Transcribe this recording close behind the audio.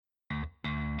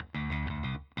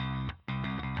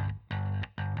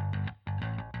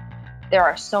there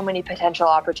are so many potential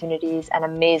opportunities and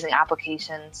amazing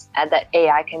applications that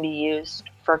AI can be used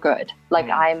for good.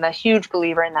 I'm a huge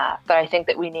believer in that, but I think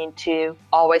that we need to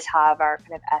always have our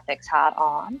kind of ethics hat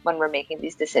on when we're making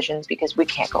these decisions because we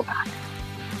can't go back.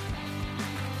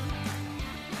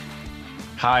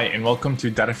 Hi, and welcome to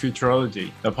Data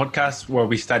Futurology, the podcast where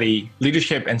we study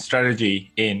leadership and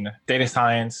strategy in data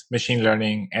science, machine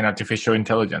learning, and artificial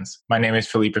intelligence. My name is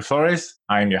Felipe Flores.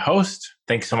 I am your host.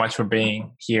 Thanks so much for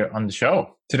being here on the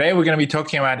show. Today, we're going to be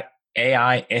talking about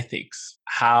AI ethics,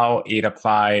 how it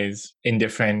applies in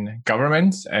different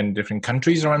governments and different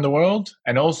countries around the world,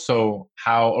 and also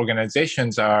how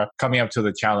organizations are coming up to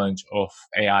the challenge of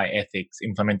AI ethics,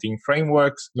 implementing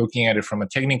frameworks, looking at it from a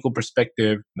technical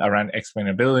perspective around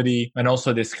explainability, and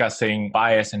also discussing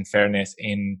bias and fairness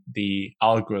in the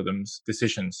algorithms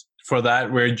decisions. For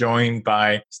that, we're joined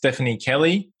by Stephanie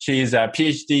Kelly. She is a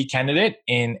PhD candidate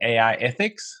in AI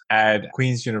ethics at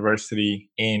Queen's University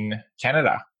in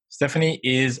Canada. Stephanie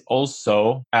is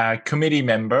also a committee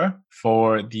member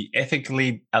for the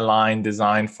Ethically Aligned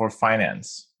Design for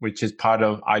Finance, which is part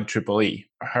of IEEE.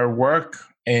 Her work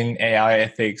in AI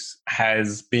ethics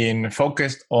has been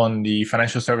focused on the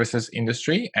financial services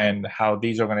industry and how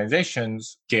these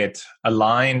organizations get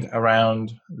aligned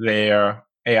around their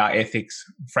AI ethics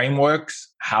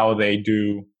frameworks, how they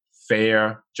do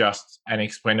fair, just, and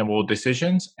explainable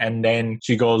decisions. And then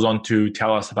she goes on to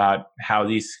tell us about how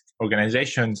these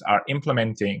organizations are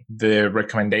implementing the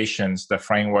recommendations, the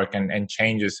framework, and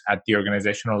changes at the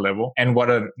organizational level, and what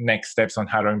are next steps on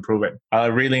how to improve it. I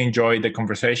really enjoyed the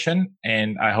conversation,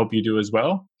 and I hope you do as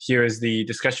well. Here is the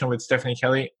discussion with Stephanie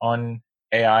Kelly on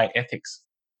AI ethics.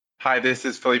 Hi, this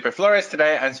is Felipe Flores.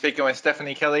 Today, I'm speaking with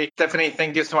Stephanie Kelly. Stephanie,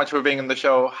 thank you so much for being on the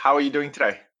show. How are you doing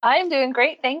today? I'm doing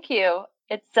great. Thank you.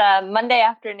 It's Monday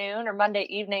afternoon or Monday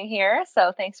evening here.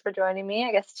 So thanks for joining me.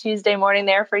 I guess Tuesday morning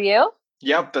there for you.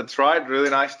 Yep, that's right.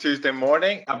 Really nice Tuesday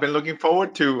morning. I've been looking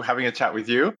forward to having a chat with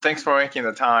you. Thanks for making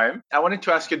the time. I wanted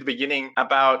to ask you at the beginning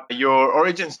about your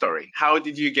origin story. How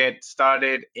did you get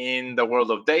started in the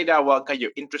world of data? What got you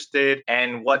interested?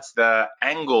 And what's the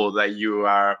angle that you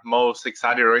are most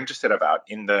excited or interested about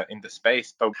in the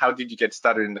space? But how did you get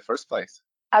started in the first place?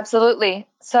 Absolutely.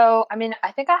 So,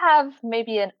 I think I have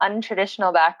maybe an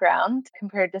untraditional background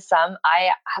compared to some.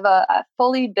 I have a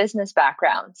fully business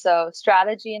background. So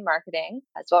strategy and marketing,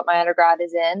 that's what my undergrad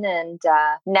is in. And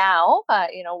now,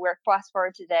 we're fast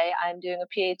forward today, I'm doing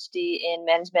a PhD in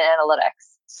management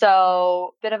analytics.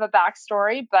 So bit of a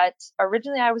backstory, but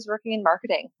originally I was working in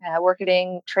marketing,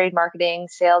 trade marketing,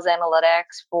 sales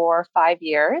analytics for 5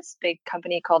 years, big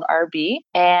company called RB.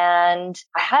 And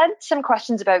I had some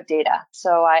questions about data.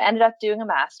 So I ended up doing a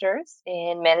master's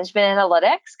in management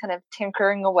analytics, kind of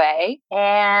tinkering away.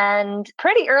 And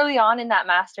pretty early on in that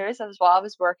master's, as while I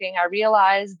was working, I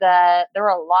realized that there were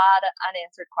a lot of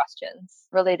unanswered questions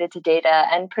related to data,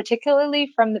 and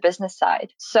particularly from the business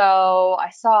side. So I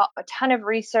saw a ton of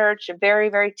research, very,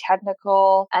 very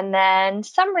technical, and then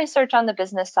some research on the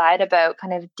business side about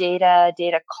kind of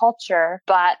data culture.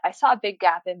 But I saw a big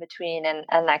gap in between, and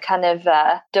I kind of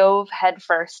dove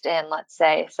headfirst in, let's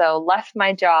say. So left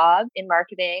my job in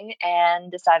marketing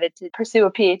and decided to pursue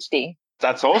a PhD.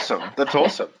 That's awesome. That's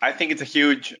awesome. I think it's a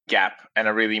huge gap and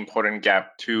a really important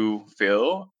gap to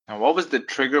fill. And what was the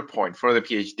trigger point for the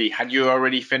PhD? Had you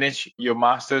already finished your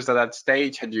master's at that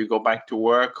stage? Had you go back to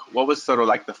work? What was sort of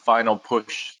like the final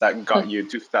push that got you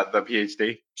to start the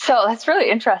PhD? So that's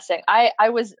really interesting. I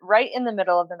was right in the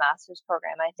middle of the master's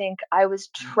program. I think I was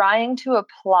trying to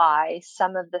apply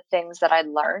some of the things that I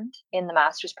learned in the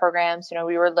master's programs.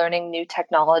 We were learning new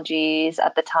technologies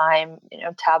at the time.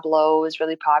 Tableau was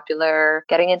really popular,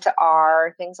 getting into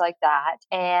R, things like that.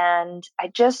 And I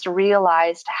just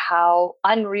realized how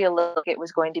unrealistic it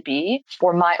was going to be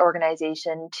for my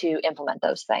organization to implement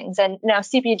those things. And now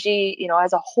CPG,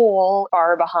 as a whole,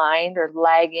 are behind or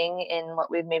lagging in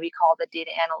what we'd maybe call the data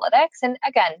analytics. And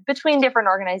again, between different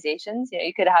organizations,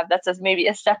 you could have that's maybe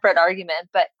a separate argument.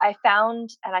 But I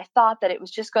found and I thought that it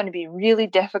was just going to be really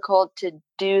difficult to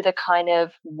do the kind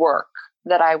of work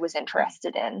that I was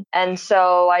interested in. And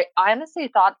so I honestly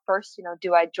thought first,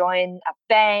 do I join a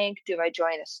bank? Do I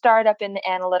join a startup in the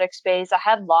analytics space? I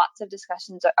had lots of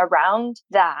discussions around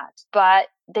that. But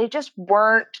they just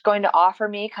weren't going to offer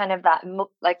me kind of that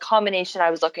like combination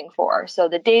I was looking for. So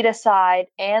the data side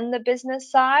and the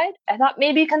business side. I thought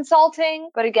maybe consulting,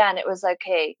 but again, it was like,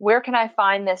 hey, where can I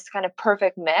find this kind of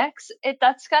perfect mix?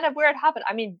 That's kind of where it happened.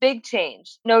 I mean, big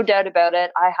change, no doubt about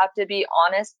it. I have to be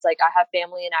honest, like I have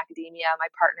family in academia, my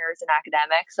partner is an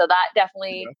academic. So that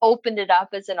definitely opened it up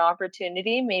as an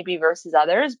opportunity, maybe versus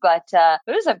others. But it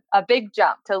was a big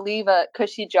jump to leave a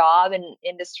cushy job in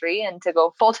industry and to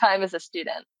go full time as a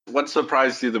student. What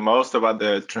surprised you the most about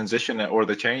the transition or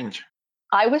the change?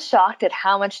 I was shocked at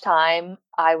how much time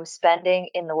I was spending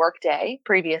in the workday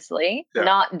previously,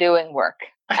 not doing work.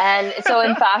 And so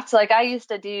in fact, like I used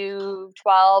to do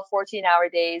 12, 14-hour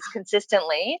days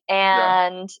consistently,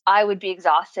 and I would be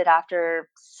exhausted after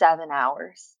 7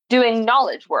 hours doing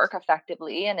knowledge work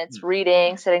effectively. And it's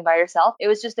reading, sitting by yourself. It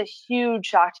was just a huge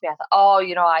shock to me. I thought,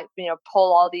 I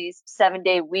pull all these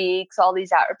 7-day weeks, all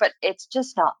these hours, but it's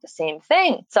just not the same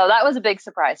thing. So that was a big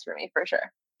surprise for me for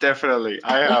sure. Definitely.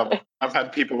 I've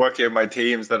had people working in my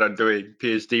teams that are doing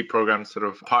PhD programs sort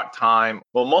of part-time.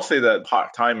 Well, mostly the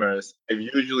part-timers have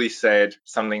usually said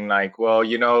something like, well,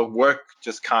 work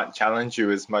just can't challenge you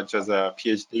as much as a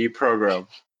PhD program.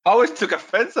 I always took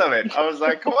offense of it. I was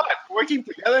like, come on, we're working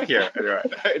together here.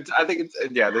 Anyway, I think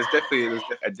there's definitely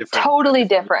a different. Totally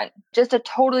different. Just a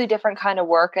totally different kind of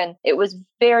work. And it was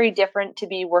very different to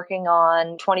be working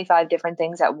on 25 different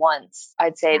things at once.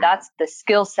 I'd say that's the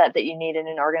skill set that you need in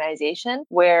an organization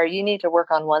where you need to work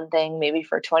on one thing maybe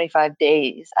for 25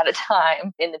 days at a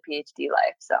time in the PhD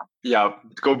life. So yeah,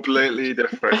 completely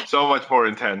different. So much more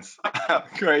intense.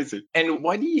 Crazy. And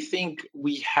why do you think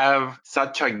we have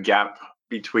such a gap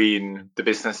between the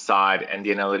business side and the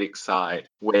analytics side,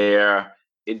 where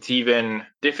it's even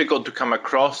difficult to come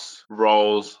across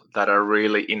roles that are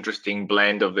really interesting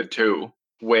blend of the two,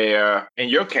 where in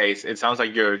your case, it sounds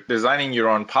like you're designing your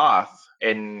own path.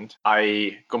 And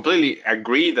I completely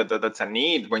agree that that's a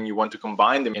need when you want to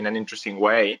combine them in an interesting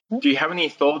way. Do you have any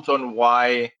thoughts on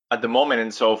why at the moment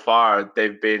and so far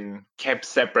they've been kept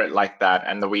separate like that,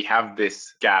 and that we have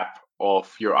this gap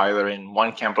of you're either in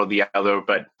one camp or the other,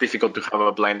 but difficult to have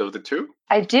a blend of the two?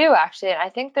 I do actually. And I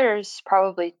think there's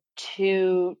probably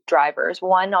two drivers,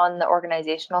 one on the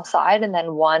organizational side and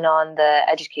then one on the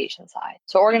education side.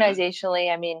 So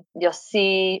organizationally, I mean, you'll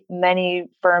see many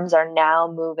firms are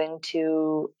now moving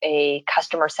to a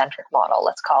customer-centric model,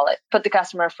 let's call it. Put the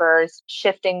customer first,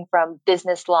 shifting from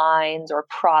business lines or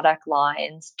product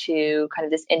lines to kind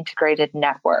of this integrated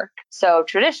network. So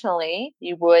traditionally,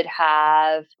 you would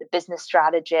have the business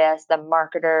strategists, the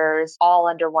marketers all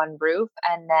under one roof,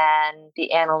 and then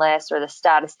the analysts or the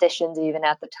statisticians even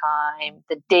at the time,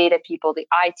 the data people, the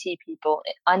IT people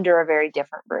under a very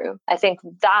different roof. I think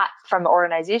that from the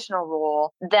organizational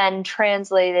role then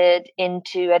translated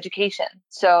into education.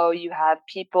 So you have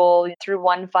people through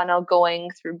one funnel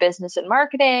going through business and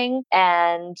marketing.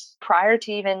 And prior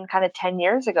to even kind of 10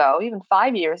 years ago, even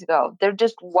 5 years ago, there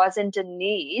just wasn't a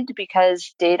need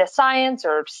because data science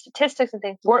or statistics and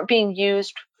things weren't being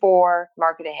used for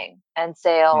marketing and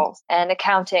sales and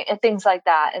accounting and things like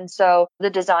that. And so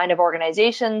the design of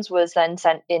organizations was then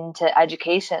sent into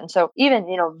education. So even,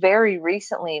 very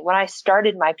recently when I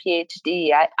started my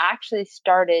PhD, I actually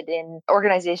started in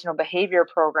organizational behavior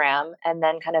program and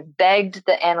then kind of begged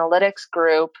the analytics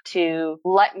group to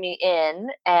let me in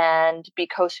and be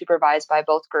co-supervised by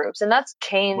both groups. And that's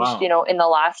changed, in the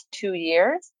last 2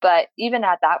 years. But even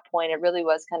at that point, it really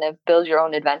was kind of build your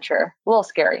own adventure. A little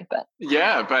scary, but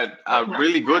yeah, but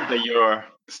really good that you're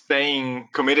staying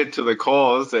committed to the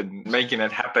cause and making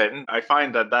it happen. I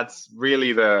find that that's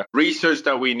really the research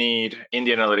that we need in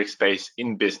the analytics space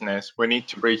in business. We need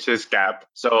to bridge this gap.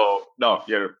 So no,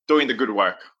 you're doing the good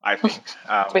work, I think.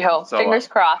 We hope. So, fingers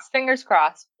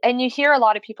crossed. And you hear a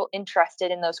lot of people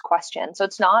interested in those questions. So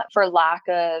it's not for lack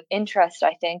of interest,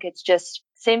 I think. It's just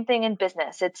same thing in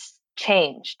business. It's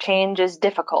change. Change is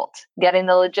difficult. Getting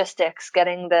the logistics,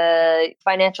 getting the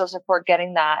financial support,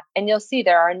 getting that. And you'll see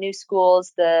there are new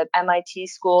schools, the MIT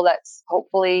school that's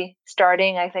hopefully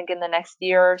starting, I think, in the next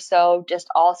year or so, just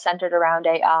all centered around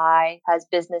AI, has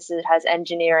businesses, has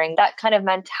engineering. That kind of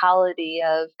mentality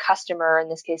of customer, in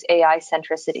this case, AI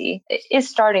centricity, is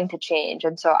starting to change.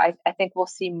 And so I think we'll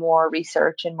see more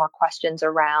research and more questions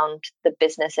around the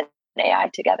business and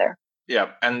AI together.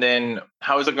 Yeah. And then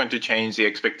how is it going to change the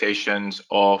expectations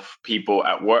of people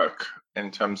at work?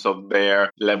 in terms of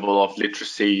their level of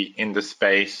literacy in the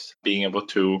space, being able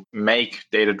to make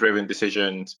data-driven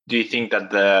decisions? Do you think that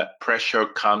the pressure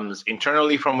comes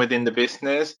internally from within the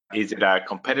business? Is it a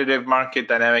competitive market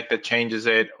dynamic that changes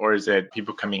it, or is it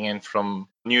people coming in from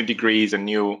new degrees and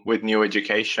with new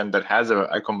education that has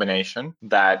a combination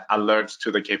that alerts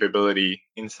to the capability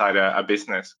inside a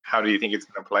business? How do you think it's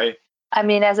going to play? I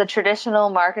mean, as a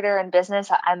traditional marketer in business,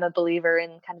 I'm a believer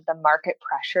in kind of the market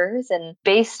pressures. And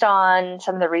based on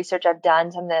some of the research I've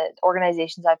done, some of the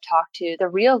organizations I've talked to, the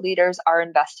real leaders are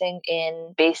investing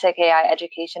in basic AI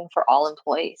education for all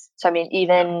employees. So, I mean,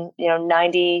 even,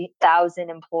 90,000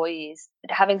 employees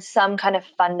having some kind of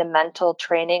fundamental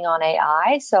training on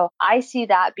AI. So I see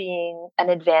that being an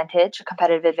advantage, a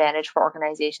competitive advantage for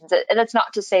organizations. And that's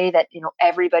not to say that,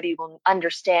 everybody will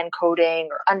understand coding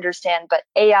or understand, but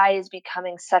AI is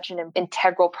becoming such an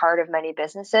integral part of many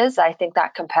businesses. I think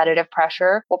that competitive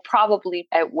pressure will probably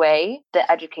outweigh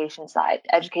the education side.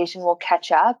 Education will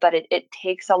catch up, but it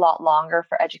takes a lot longer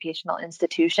for educational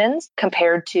institutions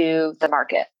compared to the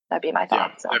market. That'd be my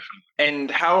thought. Yeah, definitely.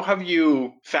 And how have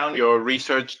you found your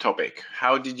research topic?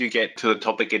 How did you get to the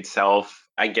topic itself,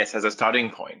 I guess, as a starting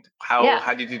point?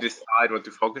 How did you decide what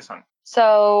to focus on?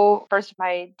 So first,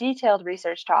 my detailed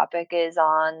research topic is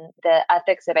on the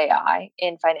ethics of AI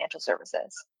in financial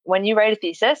services. When you write a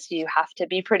thesis, you have to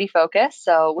be pretty focused.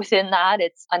 So within that,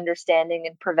 it's understanding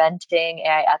and preventing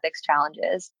AI ethics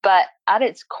challenges. But at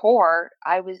its core,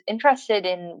 I was interested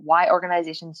in why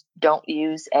organizations don't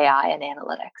use AI and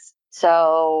analytics.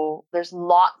 So there's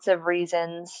lots of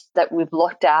reasons that we've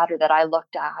looked at or that I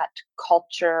looked at: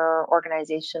 culture,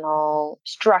 organizational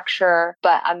structure.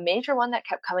 But a major one that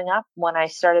kept coming up when I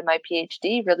started my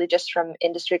PhD, really just from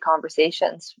industry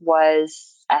conversations,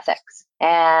 was ethics.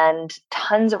 And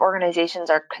tons of organizations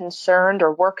are concerned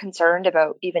or were concerned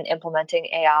about even implementing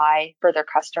AI for their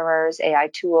customers,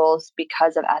 AI tools,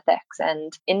 because of ethics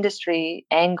and industry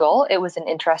angle. It was an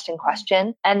interesting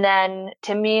question. And then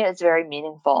to me, it's very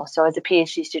meaningful. So as a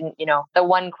PhD student, the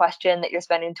one question that you're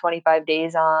spending 25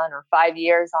 days on or 5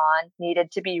 years on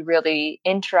needed to be really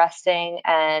interesting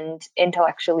and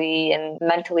intellectually and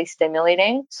mentally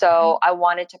stimulating. So I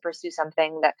wanted to pursue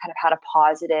something that kind of had a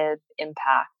positive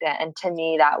impact. And to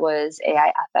me, that was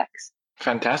AI ethics.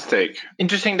 Fantastic.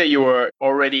 Interesting that you were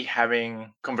already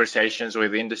having conversations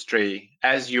with industry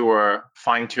as you were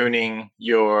fine-tuning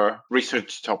your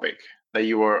research topic, that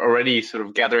you were already sort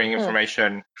of gathering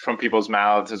information from people's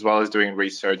mouths as well as doing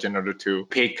research in order to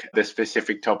pick the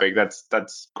specific topic. That's a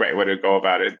great way to go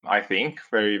about it, I think.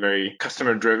 Very, very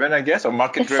customer driven, I guess, or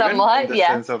market driven. Somewhat, in the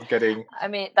sense of getting... I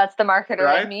mean, that's the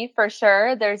marketer in me for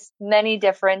sure. There's many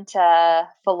different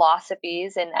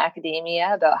philosophies in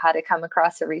academia about how to come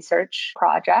across a research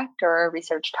project or a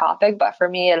research topic. But for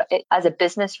me, as a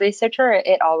business researcher,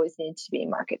 it always needs to be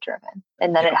market driven.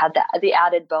 And then it had the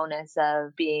added bonus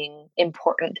of being an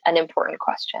important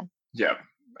question. Yeah,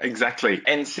 exactly.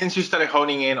 And since you started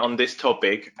honing in on this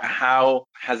topic, how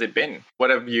has it been? What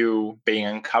have you been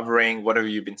uncovering? What have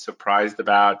you been surprised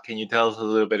about? Can you tell us a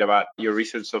little bit about your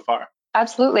research so far?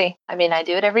 Absolutely. I mean, I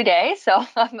do it every day, so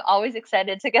I'm always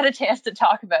excited to get a chance to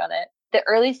talk about it. The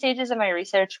early stages of my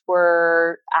research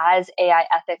were as AI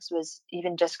ethics was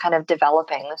even just kind of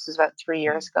developing. This was about 3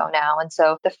 years ago now. And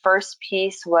so the first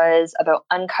piece was about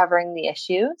uncovering the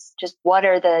issues. Just what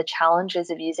are the challenges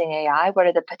of using AI? What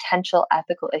are the potential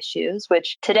ethical issues,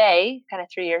 which today, kind of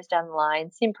 3 years down the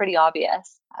line, seem pretty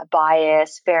obvious.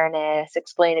 Bias, fairness,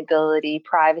 explainability,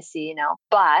 privacy,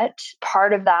 But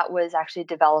part of that was actually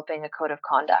developing a code of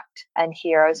conduct. And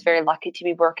here I was very lucky to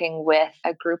be working with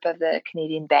a group of the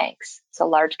Canadian banks, so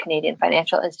large Canadian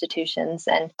financial institutions,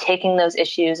 and taking those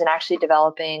issues and actually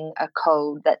developing a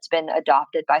code that's been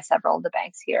adopted by several of the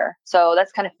banks here. So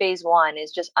that's kind of phase one,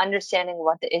 is just understanding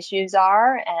what the issues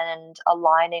are and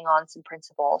aligning on some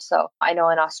principles. So I know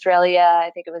in Australia,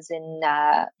 I think it was in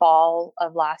fall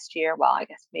of last year, well, I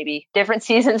guess maybe different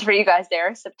seasons for you guys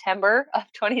there, September of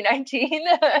 2019,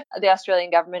 the Australian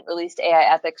government released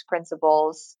AI ethics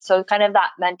principles. So kind of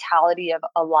that mentality of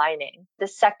aligning. The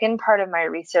second part of my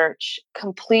research,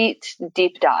 complete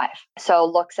deep dive. So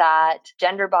looks at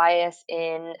gender bias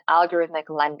in algorithmic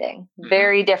lending.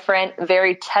 Very different,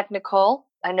 very technical.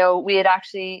 I know we had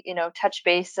actually, touched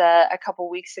base a couple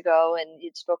weeks ago, and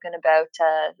you'd spoken about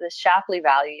the Shapley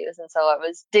values. And so I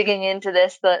was digging into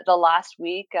this the last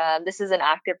week. This is an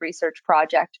active research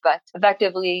project, but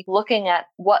effectively looking at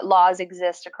what laws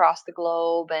exist across the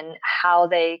globe and how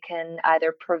they can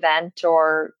either prevent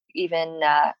or even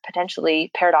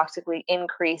potentially paradoxically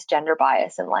increase gender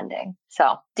bias in lending.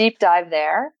 So deep dive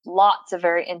there, lots of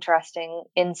very interesting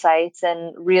insights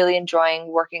and really enjoying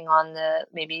working on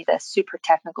maybe the super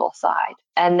technical side.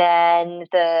 And then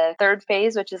the third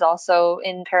phase, which is also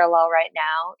in parallel right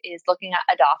now, is looking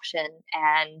at adoption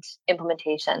and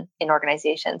implementation in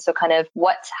organizations. So kind of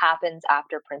what happens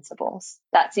after principles.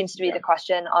 That seems to be the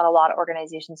question on a lot of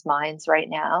organizations' minds right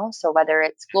now. So whether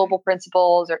it's global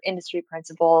principles or industry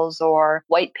principles or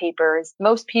white papers,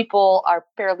 most people are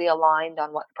fairly aligned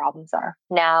on what the problems are.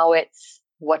 Now it's,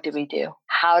 what do we do?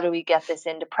 How do we get this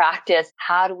into practice?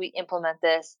 How do we implement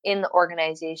this in the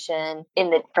organization,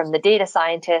 from the data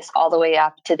scientist all the way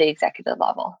up to the executive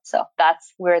level? So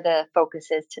that's where the focus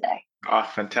is today.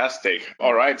 Fantastic.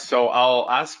 All right. So I'll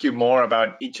ask you more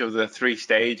about each of the three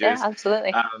stages. Yeah,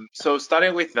 absolutely. So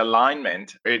starting with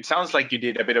alignment, it sounds like you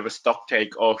did a bit of a stock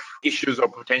take of issues or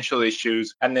potential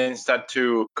issues, and then start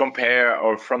to compare,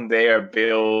 or from there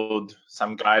build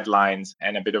some guidelines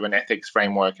and a bit of an ethics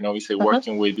framework, and obviously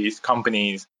working with these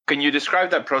companies. Can you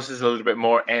describe that process a little bit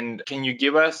more? And can you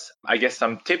give us, I guess,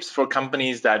 some tips for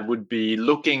companies that would be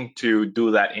looking to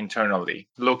do that internally,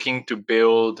 looking to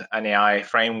build an AI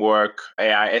framework,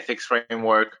 AI ethics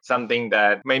framework, something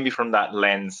that maybe from that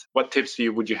lens? What tips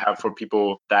would you have for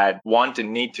people that want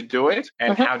and need to do it?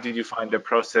 And how did you find the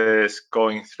process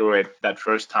going through it that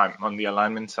first time on the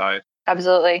alignment side?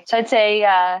 Absolutely. So I'd say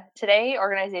today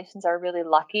organizations are really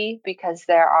lucky because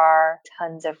there are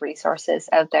tons of resources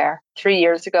out there. 3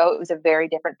 years ago, it was a very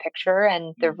different picture.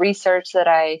 And the research that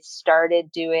I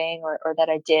started doing or that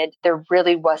I did, there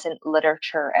really wasn't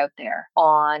literature out there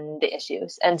on the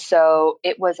issues. And so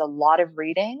it was a lot of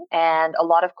reading and a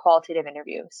lot of qualitative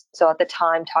interviews. So at the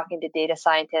time, talking to data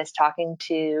scientists, talking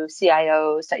to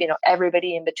CIOs,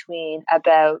 everybody in between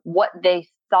about what they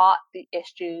thought the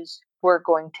issues were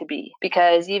going to be.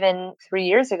 Because even 3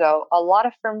 years ago, a lot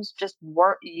of firms just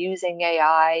weren't using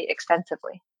AI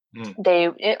extensively.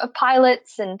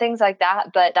 Pilots and things like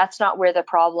that, but that's not where the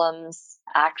problems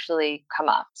actually come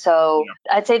up. So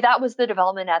I'd say that was the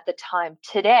development at the time.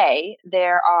 Today,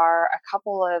 there are a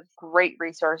couple of great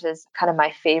resources, kind of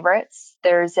my favorites.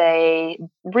 There's a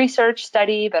research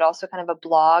study, but also kind of a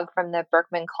blog from the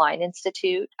Berkman Klein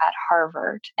Institute at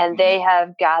Harvard. And they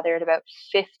have gathered about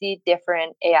 50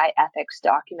 different AI ethics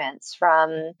documents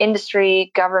from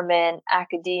industry, government,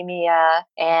 academia,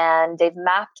 and they've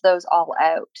mapped those all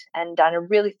out and done a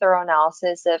really thorough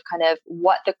analysis of kind of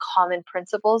what the common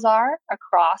principles are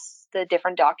across the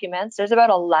different documents. There's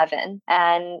about 11.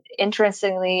 And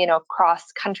interestingly,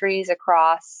 across countries,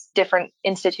 across different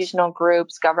institutional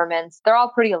groups, governments, they're all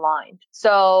pretty aligned.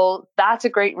 So that's a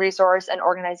great resource. An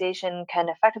organization can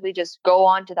effectively just go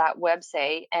onto that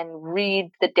website and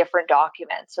read the different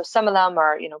documents. So some of them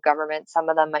are, government, some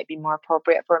of them might be more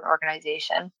appropriate for an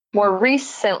organization. More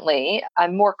recently, a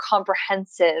more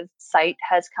comprehensive site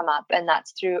has come up, and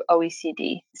that's through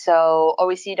OECD. So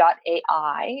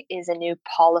OECD.ai is a new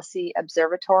policy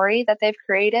observatory that they've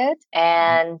created,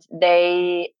 and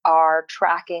they are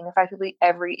tracking effectively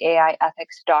every AI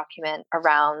ethics document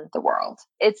around the world.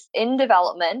 It's in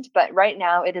development, but right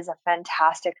now it is a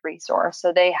fantastic resource.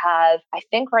 So they have, I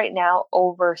think right now,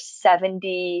 over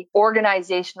 70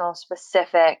 organizational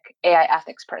specific AI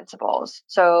ethics principles.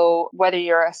 So whether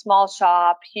you're a small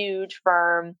shop, huge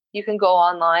firm, you can go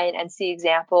online and see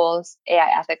examples,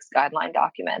 AI ethics guideline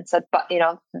documents. But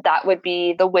that would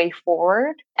be the way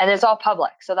forward. And it's all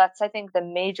public. So that's, I think, the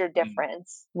major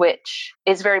difference, which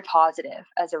is very positive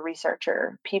as a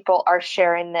researcher. People are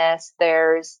sharing this.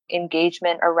 There's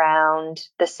engagement around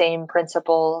the same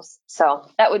principles. So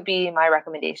that would be my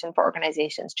recommendation for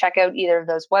organizations. Check out either of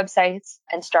those websites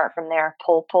and start from there.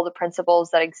 Pull the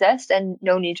principles that exist, and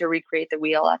no need to recreate the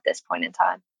wheel at this point in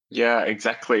time. Yeah,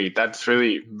 exactly. That's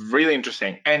really, really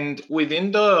interesting. And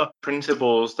within the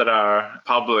principles that are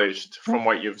published, from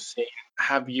what you've seen,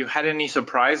 have you had any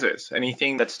surprises?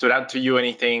 Anything that stood out to you?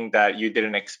 Anything that you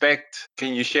didn't expect?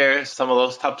 Can you share some of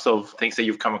those types of things that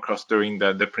you've come across during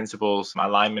the principles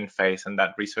alignment phase and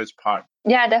that research part?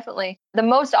 Yeah, definitely. The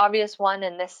most obvious one,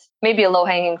 and this may be a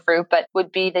low-hanging fruit, but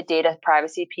would be the data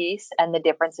privacy piece and the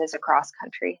differences across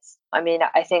countries. I mean,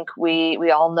 I think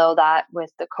we all know that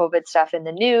with the COVID stuff in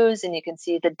the news, and you can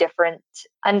see the different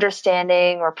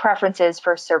understanding or preferences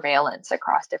for surveillance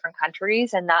across different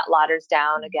countries, and that ladders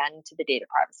down again to the data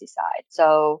privacy side.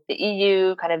 So the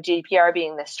EU kind of GDPR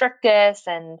being the strictest,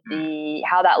 and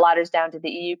how that ladders down to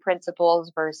the EU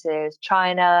principles versus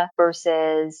China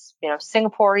versus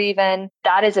Singapore even.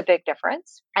 That is a big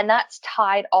difference. And that's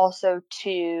tied also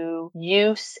to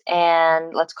use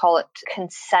and let's call it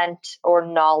consent or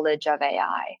knowledge of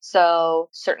AI. So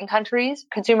certain countries,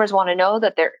 consumers want to know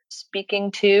that they're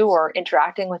speaking to or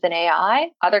interacting with an AI.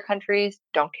 Other countries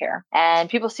don't care. And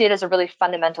people see it as a really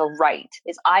fundamental right,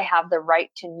 is I have the right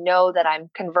to know that I'm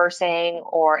conversing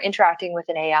or interacting with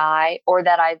an AI, or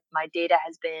that my data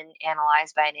has been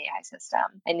analyzed by an AI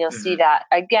system. And you'll see that,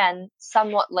 again,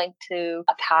 somewhat linked to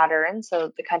a pattern.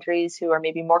 So the countries who are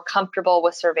maybe more comfortable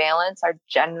with surveillance are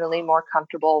generally more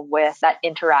comfortable with that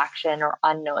interaction or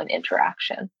unknown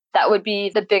interaction. That would be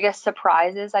the biggest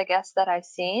surprises, I guess, that I've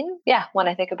seen. Yeah, when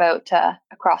I think about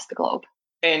across the globe.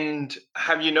 And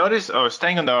have you noticed, or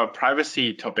staying on the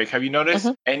privacy topic, have you noticed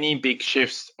any big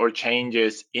shifts or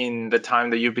changes in the time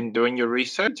that you've been doing your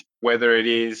research? Whether it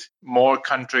is more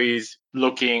countries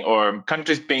looking or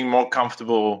countries being more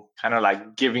comfortable kind of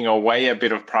like giving away a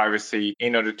bit of privacy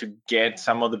in order to get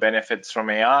some of the benefits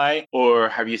from AI? Or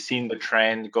have you seen the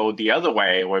trend go the other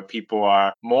way where people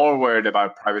are more worried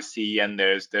about privacy and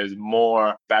there's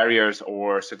more barriers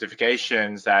or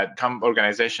certifications that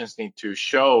organizations need to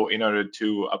show in order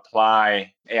to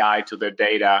apply AI to their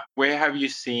data? Where have you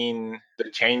seen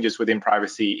the changes within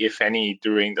privacy, if any,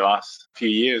 during the last few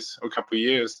years or couple of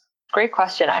years? Great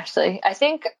question, actually. I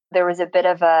think there was a bit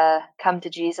of a come to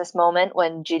Jesus moment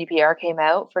when GDPR came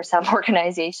out for some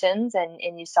organizations, and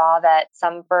you saw that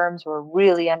some firms were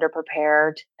really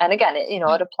underprepared. And again,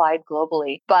 it applied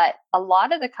globally. But a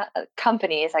lot of the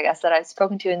companies, I guess, that I've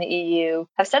spoken to in the EU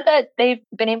have said that they've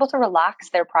been able to relax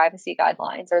their privacy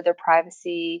guidelines or their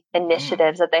privacy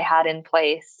initiatives that they had in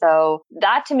place. So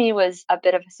that to me was a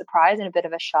bit of a surprise and a bit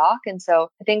of a shock. And so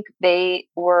I think they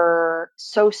were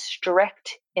so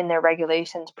strict in their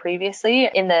regulations previously,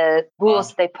 in the rules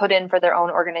that they put in for their own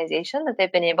organization, that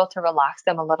they've been able to relax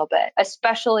them a little bit,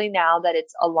 especially now that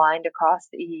it's aligned across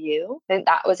the EU. I think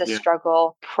that was a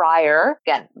struggle prior.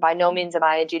 Again, by no means am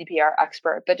I a GDPR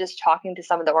expert, but just talking to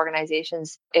some of the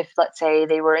organizations, if let's say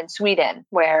they were in Sweden,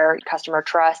 where customer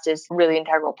trust is really an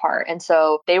integral part. And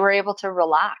so they were able to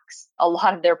relax a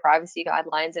lot of their privacy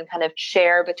guidelines and kind of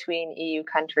share between EU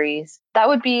countries. That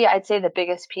would be, I'd say, the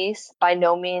biggest piece. By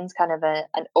no means kind of an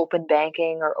open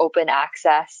banking or open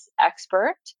access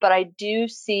expert, but I do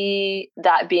see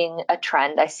that being a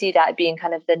trend. I see that being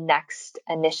kind of the next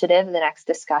initiative, the next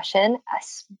discussion,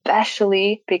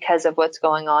 especially because of what's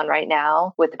going on right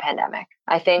now with the pandemic.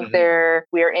 I think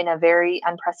we are in a very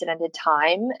unprecedented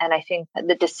time. And I think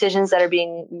the decisions that are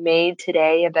being made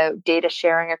today about data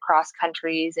sharing across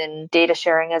countries and data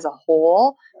sharing as a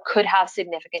whole could have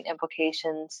significant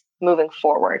implications moving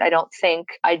forward. I don't think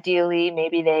ideally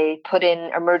maybe they put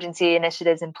in emergency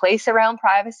initiatives in place around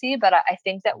privacy, but I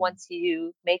think that once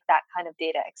you make that kind of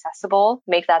data accessible,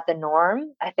 make that the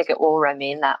norm, I think it will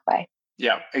remain that way.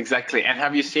 Yeah, exactly. And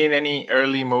have you seen any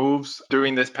early moves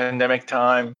during this pandemic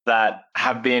time that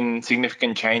have been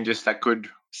significant changes that could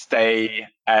stay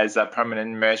as a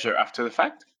permanent measure after the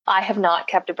fact? I have not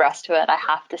kept abreast to it, I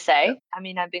have to say. I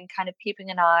mean, I've been kind of keeping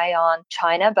an eye on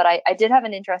China, but I did have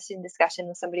an interesting discussion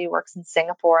with somebody who works in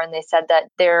Singapore, and they said that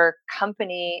their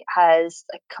company has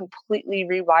completely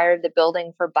rewired the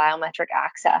building for biometric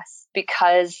access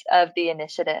because of the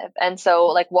initiative. And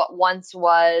so what once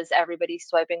was everybody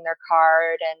swiping their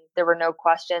card and there were no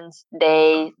questions,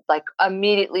 they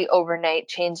immediately overnight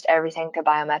changed everything to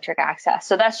biometric access.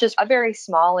 So that's just a very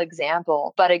small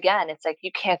example. But again, it's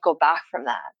you can't go back from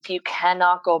that. You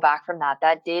cannot go back from that.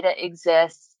 That data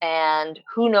exists, and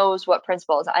who knows what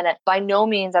principles. And by no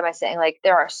means am I saying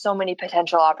there are so many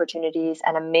potential opportunities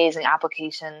and amazing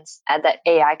applications and that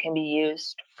AI can be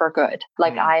used for good.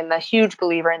 I'm a huge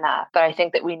believer in that, but I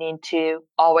think that we need to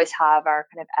always have our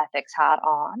kind of ethics hat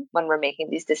on when we're making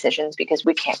these decisions because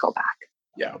we can't go back.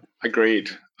 Yeah, agreed.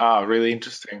 Really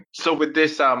interesting. So with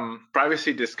this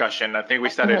privacy discussion, I think we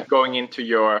started going into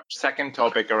your second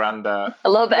topic around a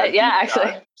little bit,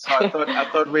 actually. So I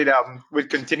thought we'd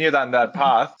continue down that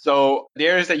path. So the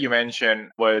areas that you mentioned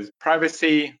was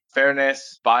privacy,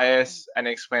 fairness, bias, and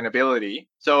explainability.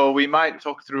 So we might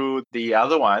talk through the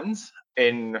other ones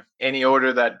in any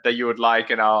order that you would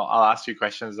like, and I'll ask you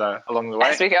questions along the way.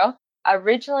 As we go.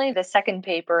 Originally, the second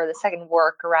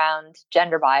work around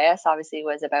gender bias obviously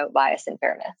was about bias and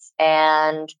fairness.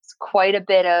 And it's quite a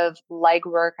bit of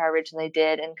legwork I originally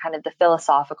did in kind of the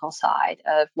philosophical side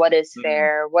of what is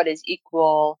fair, what is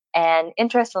equal, And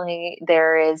interestingly,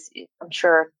 there is, I'm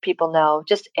sure people know,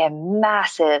 just a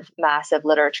massive, massive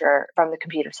literature from the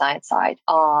computer science side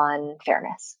on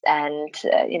fairness and,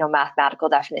 mathematical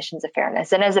definitions of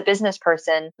fairness. And as a business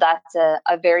person, that's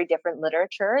a very different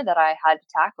literature that I had to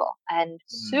tackle. And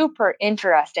super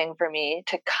interesting for me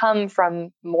to come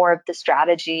from more of the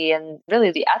strategy and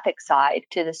really the ethics side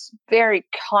to this very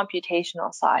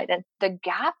computational side. And the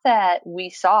gap that we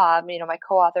saw, my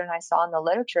co-author and I saw in the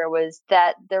literature, was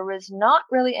that there was not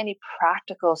really any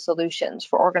practical solutions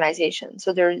for organizations.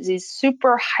 So there's these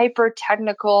super hyper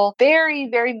technical, very,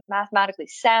 very mathematically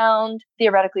sound,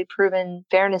 theoretically proven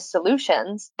fairness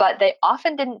solutions, but they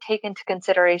often didn't take into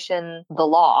consideration the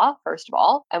law, first of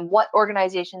all, and what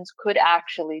organizations could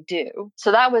actually do.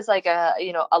 So that was like a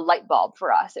light bulb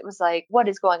for us. It was like, what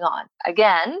is going on?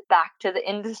 Again, back to the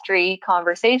industry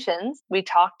conversations, we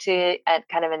talked to at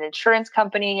kind of an insurance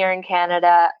company here in Canada,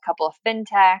 a couple of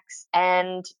fintechs,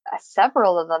 and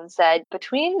several of them said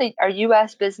between our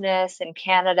US business and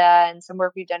Canada and some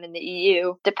work we've done in the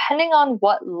EU, depending on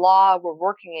what law we're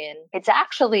working in, it's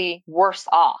actually worse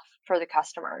off for the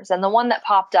customers. And the one that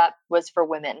popped up was for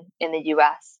women in the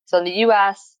US. So in the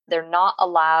US, they're not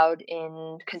allowed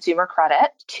in consumer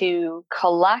credit to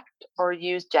collect or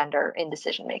use gender in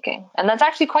decision making. And that's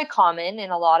actually quite common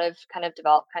in a lot of kind of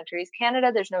developed countries.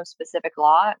 Canada, there's no specific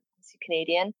law.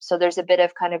 Canadian. So there's a bit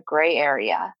of kind of gray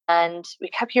area. And we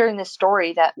kept hearing this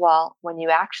story that, well, when you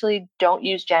actually don't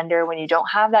use gender, when you don't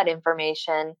have that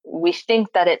information, we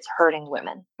think that it's hurting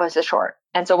women, was the short.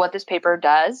 And so what this paper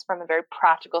does from a very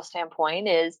practical standpoint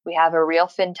is we have a real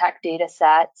fintech data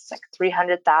set. It's like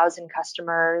 300,000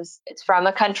 customers. It's from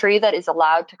a country that is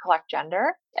allowed to collect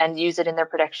gender and use it in their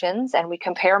predictions. And we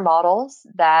compare models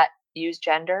that use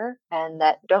gender and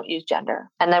that don't use gender.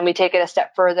 And then we take it a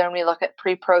step further and we look at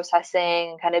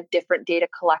pre-processing and kind of different data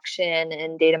collection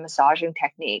and data massaging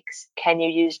techniques. Can you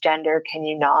use gender? Can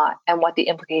you not? And what the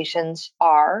implications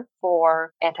are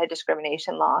for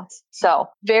anti-discrimination laws. So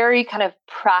very kind of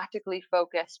practically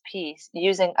focused piece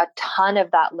using a ton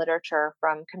of that literature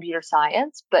from computer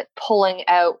science, but pulling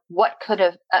out what could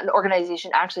have an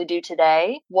organization actually do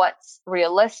today, what's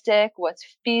realistic, what's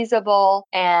feasible,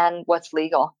 and what's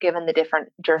legal given the different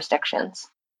jurisdictions.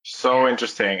 So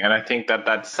interesting. And I think that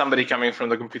that's somebody coming from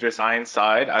the computer science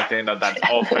side. I think that that's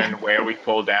often where we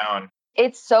fall down.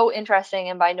 It's so interesting.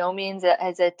 And by no means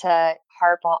has it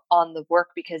harp on the work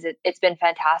because it's been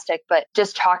fantastic. But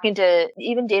just talking to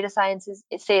even data scientists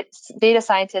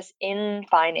in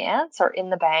finance or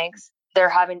in the banks, they're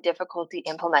having difficulty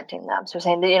implementing them. So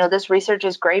saying that, this research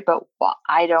is great, but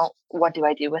what do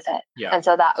I do with it? Yeah. And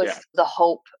so that was the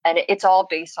hope. And it's all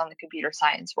based on the computer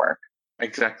science work.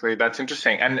 Exactly. That's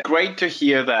interesting. And great to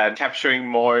hear that capturing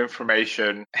more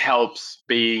information helps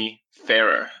be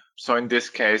fairer. So in this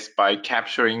case, by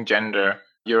capturing gender,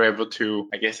 you're able to,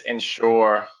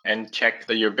 ensure and check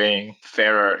that you're being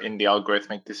fairer in the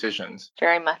algorithmic decisions.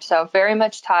 Very much so. Very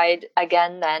much tied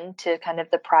again then to kind of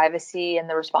the privacy and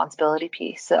the responsibility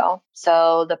piece.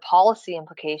 So the policy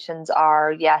implications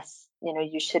are, yes,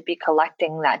 you should be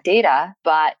collecting that data,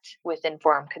 but with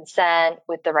informed consent,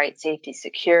 with the right safety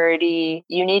security,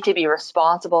 you need to be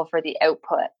responsible for the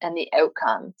output and the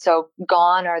outcome. So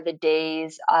gone are the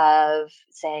days of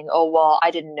saying, oh, well, I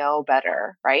didn't know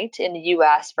better, right? In the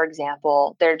US, for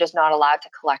example, they're just not allowed to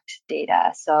collect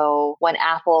data. So when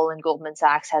Apple and Goldman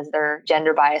Sachs has their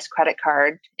gender biased credit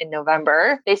card in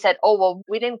November, they said, oh, well,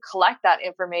 we didn't collect that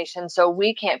information, so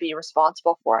we can't be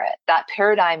responsible for it. That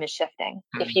paradigm is shifting.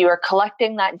 Mm-hmm. If you are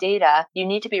collecting that data, you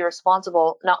need to be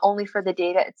responsible not only for the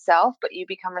data itself, but you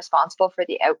become responsible for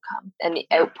the outcome and the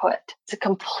output. It's a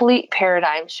complete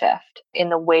paradigm shift in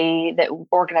the way that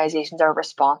organizations are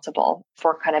responsible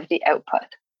for kind of the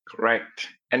output. Correct.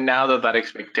 And now that that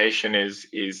expectation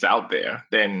is out there,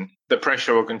 then the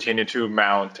pressure will continue to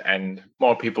mount and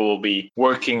more people will be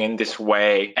working in this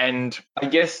way. And I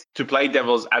guess to play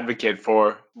devil's advocate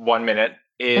for 1 minute,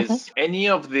 is any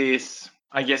of this,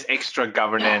 extra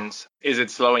governance, is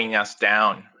it slowing us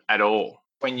down at all?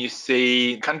 When you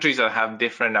see countries that have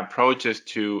different approaches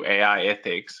to AI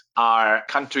ethics, are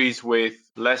countries with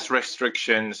less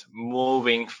restrictions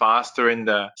moving faster in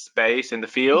the space, in the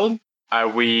field? Are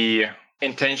we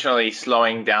intentionally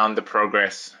slowing down the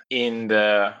progress in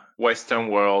the Western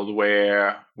world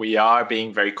where we are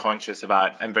being very conscious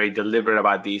about and very deliberate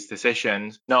about these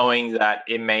decisions, knowing that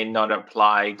it may not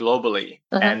apply globally.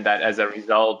 And that as a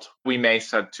result, we may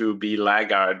start to be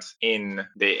laggards in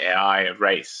the AI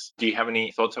race. Do you have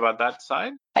any thoughts about that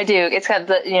side? I do. It's kind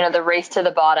of the race to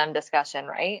the bottom discussion,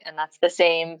 right? And that's the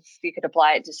same. You could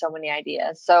apply it to so many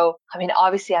ideas. So, I mean,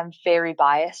 obviously I'm very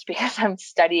biased because I'm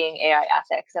studying AI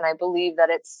ethics and I believe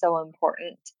that it's so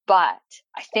important. But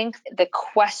I think the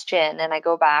question, and I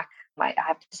go back, I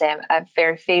have to say, I'm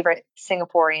very favorite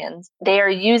Singaporeans. They are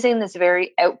using this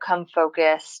very outcome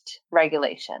focused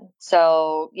regulation.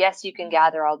 So yes, you can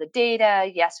gather all the data.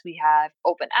 Yes, we have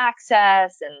open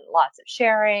access and lots of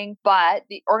sharing, but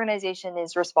the organization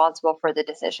is responsible for the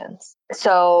decisions.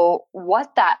 So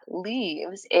what that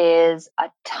leaves is a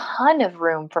ton of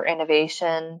room for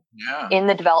innovation in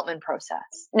the development process.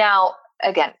 Now,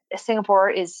 again,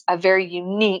 Singapore is a very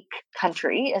unique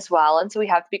country as well. And so we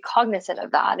have to be cognizant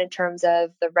of that in terms of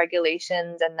the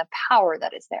regulations and the power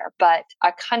that is there. But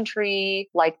a country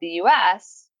like the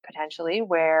US, potentially,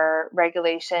 where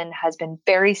regulation has been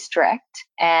very strict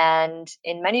and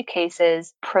in many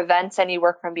cases prevents any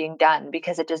work from being done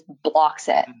because it just blocks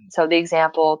it. So the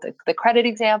example, the credit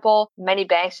example, many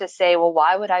banks just say, well,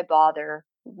 why would I bother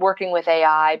working with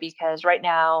AI, because right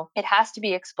now it has to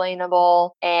be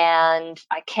explainable and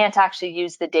I can't actually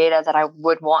use the data that I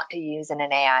would want to use in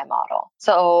an AI model.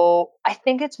 So I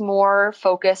think it's more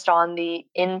focused on the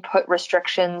input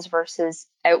restrictions versus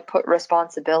output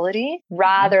responsibility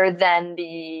rather than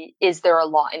is there a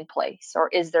law in place or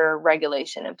is there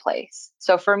regulation in place?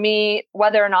 So for me,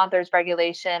 whether or not there's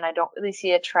regulation, I don't really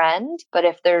see a trend. But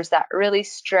if there's that really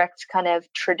strict kind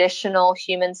of traditional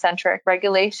human-centric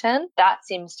regulation, that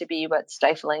seems to be what's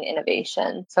stifling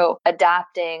innovation. So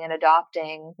adapting and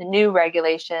adopting the new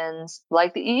regulations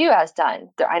like the EU has done.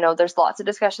 I know there's lots of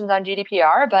discussions on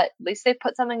GDPR, but at least they've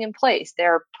put something in place.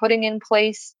 They're putting in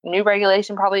place new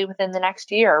regulation probably within the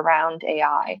next year around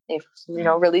AI. They've,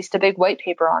 released a big white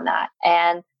paper on that.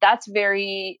 And that's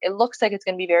it looks like it's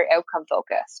going to be very outcome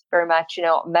focused, very much,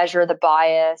 measure the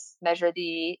bias, measure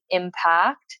the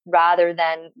impact rather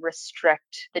than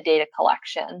restrict the data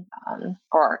collection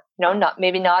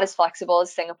maybe not as flexible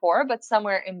as Singapore, but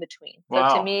somewhere in between.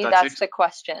 So to me, that's the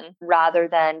question rather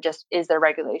than just is there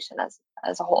regulation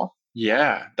as a whole.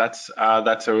 Yeah, that's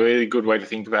a really good way to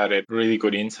think about it. Really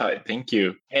good insight. Thank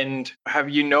you. And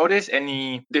have you noticed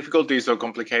any difficulties or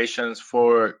complications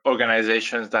for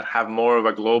organizations that have more of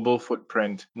a global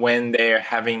footprint when they're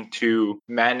having to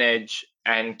manage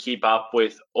and keep up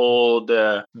with all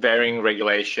the varying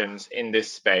regulations in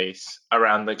this space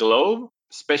around the globe,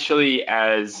 especially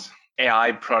as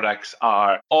AI products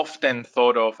are often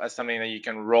thought of as something that you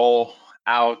can roll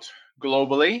out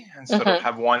globally and sort of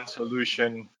have one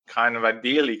solution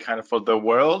ideally for the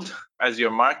world as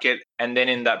your market. And then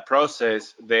in that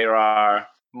process, there are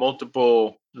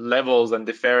multiple levels and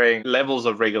differing levels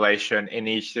of regulation in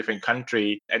each different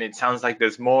country. And it sounds like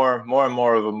there's more and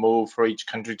more of a move for each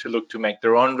country to look to make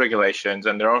their own regulations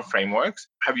and their own frameworks.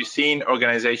 Have you seen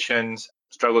organizations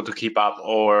struggle to keep up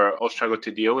or struggle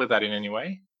to deal with that in any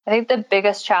way? I think the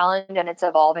biggest challenge, and it's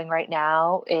evolving right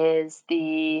now, is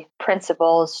the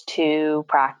principles to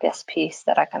practice piece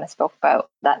that I kind of spoke about,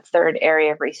 that third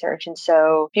area of research. And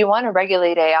so if you want to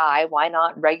regulate AI, why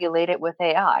not regulate it with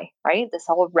AI, right? This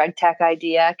whole RegTech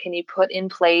idea, can you put in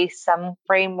place some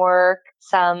framework,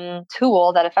 some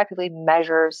tool that effectively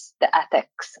measures the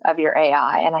ethics of your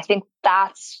AI? And I think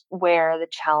that's where the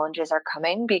challenges are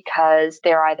coming, because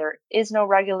there either is no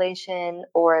regulation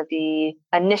or the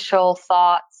initial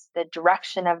thoughts, the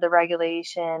direction of the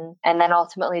regulation, and then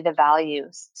ultimately the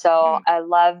values. So I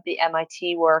love the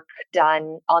MIT work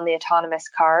done on the autonomous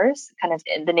cars, kind of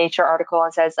in the Nature article,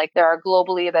 and says there are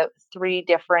globally about 3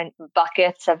 different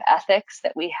buckets of ethics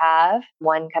that we have.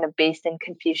 One kind of based in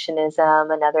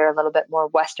Confucianism, another a little bit more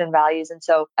Western values. And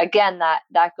so again,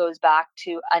 that goes back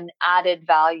to an added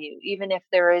value, even if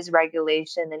there is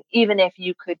regulation and even if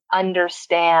you could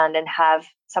understand and have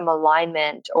some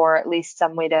alignment or at least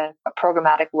some way a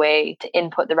programmatic way to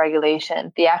input the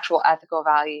regulation, the actual ethical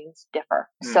values differ.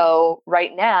 So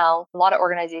right now, a lot of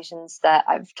organizations that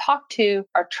I've talked to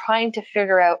are trying to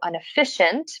figure out an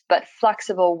efficient but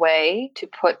flexible way to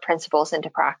put principles into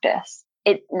practice.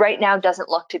 It right now doesn't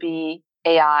look to be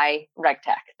AI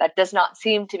RegTech. That does not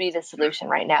seem to be the solution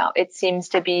right now. It seems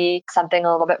to be something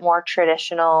a little bit more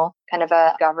traditional, kind of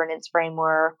a governance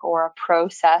framework or a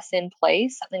process in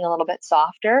place, something a little bit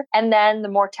softer. And then the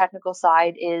more technical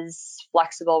side is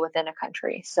flexible within a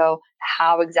country. So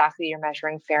how exactly you're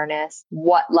measuring fairness,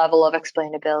 what level of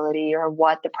explainability or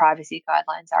what the privacy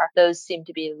guidelines are, those seem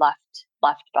to be left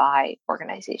left by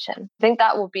organization. I think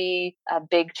that will be a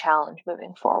big challenge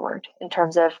moving forward in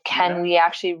terms of can we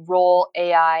actually roll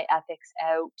AI ethics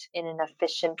out in an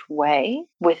efficient way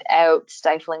without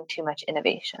stifling too much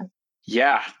innovation?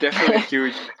 Yeah, definitely a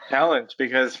huge challenge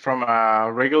because from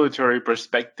a regulatory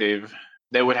perspective,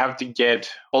 they would have to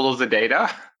get all of the data,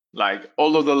 like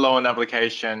all of the loan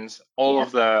applications, all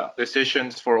of the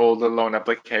decisions for all the loan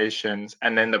applications,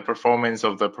 and then the performance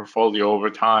of the portfolio over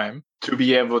time to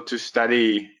be able to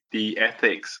study the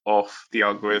ethics of the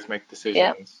algorithmic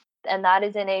decisions. And that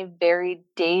is in a very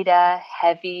data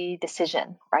heavy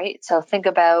decision, right? So think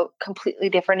about completely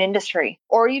different industry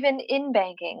or even in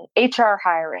banking, HR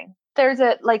hiring. There's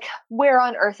where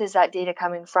on earth is that data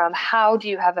coming from? How do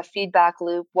you have a feedback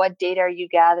loop? What data are you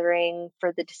gathering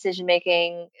for the decision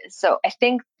making? So I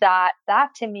think that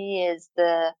to me is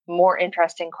the more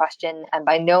interesting question. And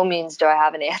by no means do I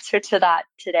have an answer to that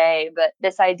today, but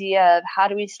this idea of how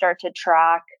do we start to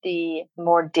track the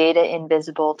more data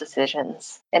invisible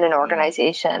decisions in an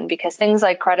organization? Because things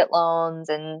like credit loans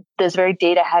and those very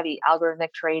data heavy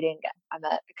algorithmic trading, I'm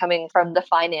coming from the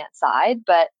finance side,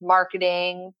 but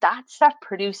marketing, that stuff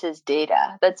produces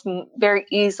data that's very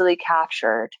easily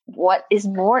captured. What is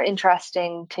more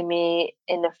interesting to me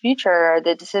in the future are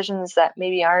the decisions that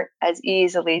maybe aren't as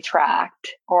easily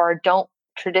tracked or don't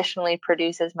traditionally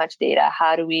produce as much data.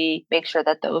 How do we make sure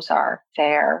that those are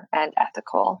fair and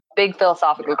ethical? Big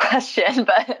philosophical question,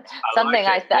 but something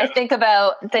I think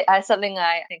about. Something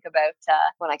I think about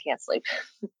when I can't sleep.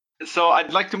 So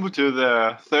I'd like to move to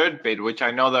the third bit, which I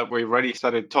know that we've already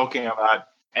started talking about,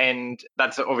 and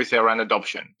that's obviously around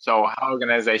adoption. So how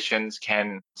organizations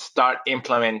can start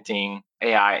implementing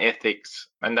AI ethics.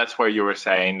 And that's where you were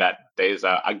saying that there's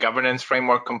a governance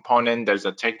framework component, there's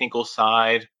a technical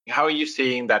side. How are you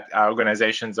seeing that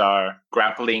organizations are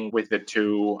grappling with the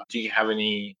two? Do you have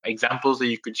any examples that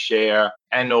you could share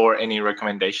and or any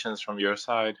recommendations from your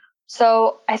side?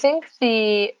 So I think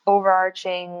the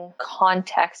overarching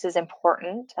context is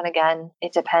important. And again,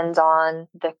 it depends on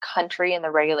the country and the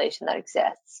regulation that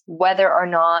exists. Whether or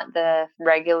not the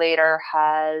regulator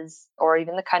has, or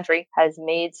even the country has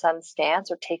made some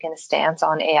stance or taken a stance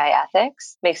on AI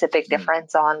ethics makes a big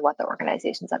difference on what the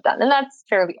organizations have done. And that's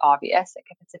fairly obvious. Like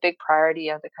if it's a big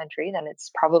priority of the country, then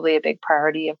it's probably a big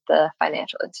priority of the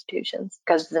financial institutions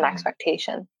because it's an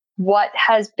expectation. What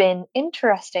has been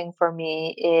interesting for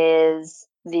me is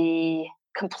the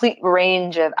complete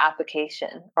range of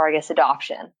application, or I guess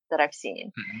adoption, that I've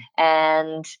seen.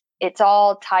 And it's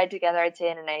all tied together, I'd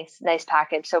say, in a nice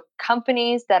package. So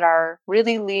companies that are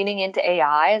really leaning into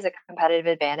AI as a competitive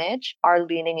advantage are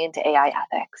leaning into AI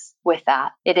ethics with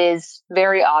that. It is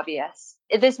very obvious.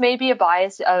 This may be a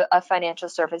bias of financial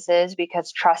services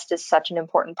because trust is such an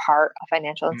important part of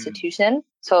financial institution.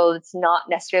 So it's not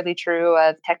necessarily true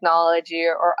of technology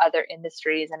or other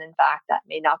industries. And in fact, that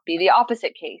may not be the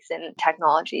opposite case in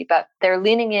technology, but they're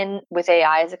leaning in with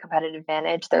AI as a competitive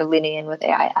advantage. They're leaning in with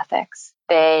AI ethics.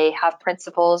 They have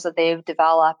principles that they've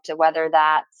developed, whether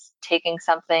that's taking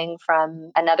something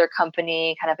from another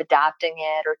company, kind of adapting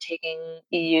it, or taking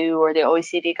EU or the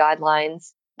OECD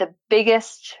guidelines. The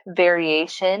biggest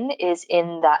variation is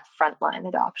in that frontline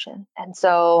adoption. And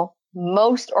so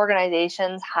most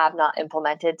organizations have not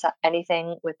implemented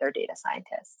anything with their data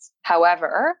scientists.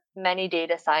 However, many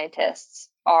data scientists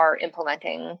are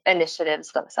implementing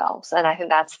initiatives themselves. And I think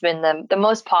that's been the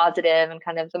most positive and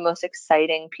kind of the most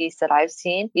exciting piece that I've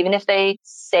seen. Even if they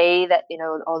say that,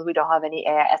 we don't have any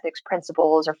AI ethics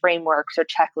principles or frameworks or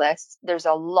checklists, there's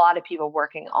a lot of people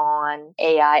working on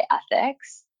AI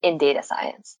ethics in data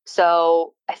science.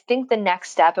 So I think the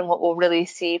next step and what we'll really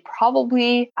see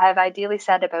probably, I've ideally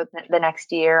said about the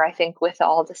next year. I think with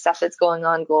all the stuff that's going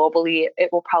on globally, it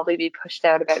will probably be pushed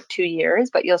out about 2 years,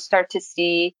 but you'll start to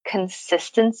see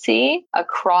consistency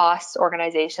across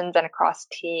organizations and across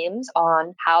teams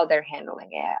on how they're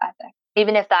handling AI ethics.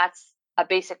 Even if that's a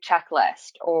basic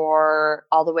checklist or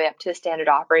all the way up to a standard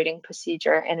operating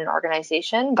procedure in an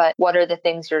organization, but what are the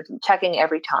things you're checking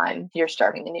every time you're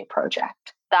starting a new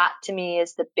project? That to me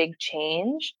is the big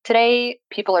change. Today,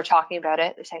 people are talking about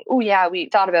it. They're saying, oh yeah, we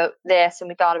thought about this and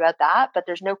we thought about that, but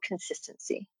there's no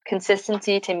consistency.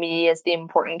 Consistency to me is the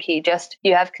important key. Just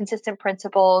you have consistent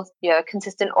principles, you have a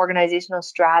consistent organizational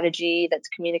strategy that's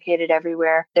communicated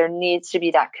everywhere. There needs to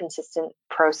be that consistent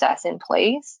process in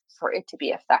place for it to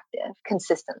be effective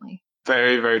consistently.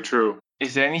 Very, very true.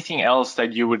 Is there anything else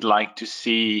that you would like to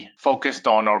see focused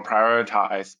on or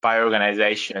prioritized by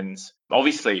organizations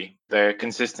Obviously, the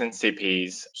consistency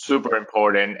piece, super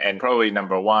important and probably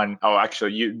number one. Oh,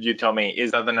 actually, you tell me,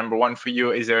 is that the number one for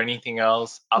you? Is there anything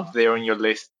else up there on your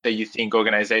list that you think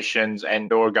organizations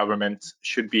and or governments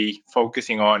should be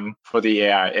focusing on for the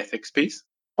AI ethics piece?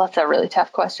 That's a really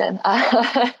tough question.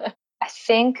 I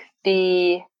think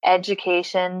the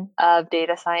education of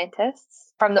data scientists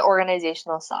from the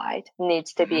organizational side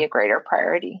needs to be a greater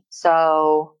priority.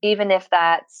 So even if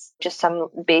that's just some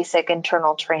basic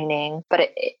internal training, but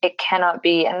it cannot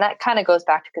be, and that kind of goes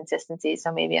back to consistency.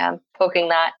 So maybe I'm poking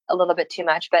that a little bit too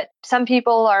much, but some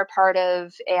people are part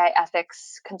of AI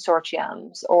ethics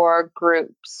consortiums or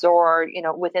groups or,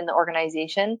 within the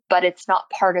organization, but it's not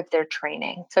part of their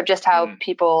training. So just how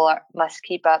people must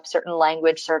keep up certain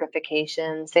language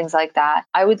certifications, things like that.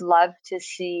 I would love to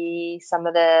see some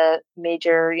of the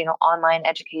major, online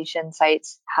education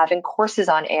sites having courses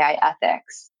on AI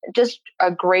ethics, just a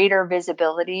greater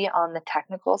visibility on the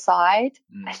technical side.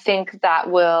 I think that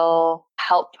will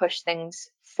help push things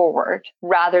forward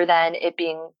rather than it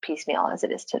being piecemeal as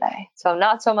it is today. So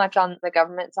not so much on the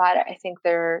government side. I think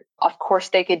of course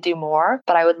they could do more,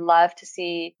 but I would love to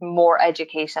see more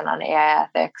education on AI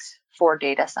ethics for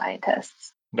data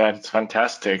scientists. That's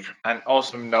fantastic. An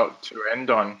awesome note to end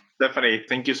on. Definitely.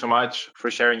 Thank you so much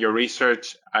for sharing your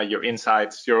research, your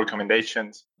insights, your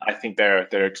recommendations. I think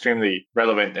they're extremely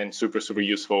relevant and super, super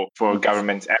useful for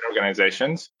governments and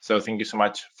organizations. So thank you so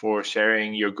much for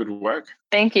sharing your good work.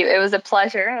 Thank you. It was a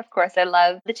pleasure. Of course, I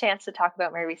love the chance to talk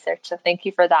about my research. So thank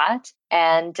you for that.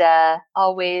 And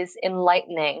always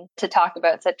enlightening to talk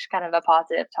about such kind of a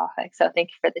positive topic. So thank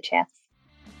you for the chance.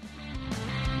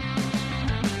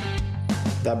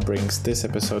 That brings this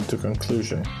episode to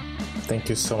conclusion. Thank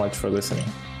you so much for listening.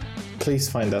 Please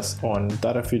find us on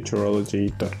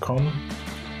datafuturology.com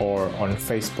or on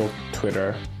Facebook,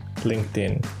 Twitter,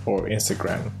 LinkedIn, or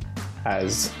Instagram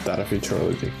as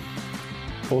Datafuturology.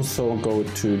 Also go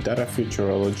to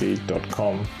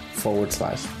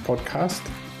datafuturology.com/podcast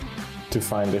to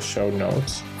find the show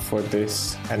notes for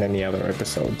this and any other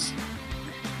episodes.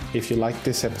 If you liked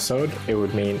this episode, it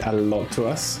would mean a lot to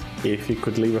us if you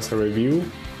could leave us a review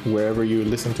wherever you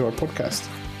listen to our podcast.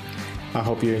 I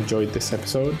hope you enjoyed this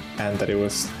episode and that it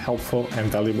was helpful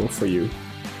and valuable for you.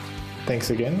 Thanks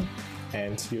again,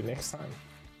 and see you next time.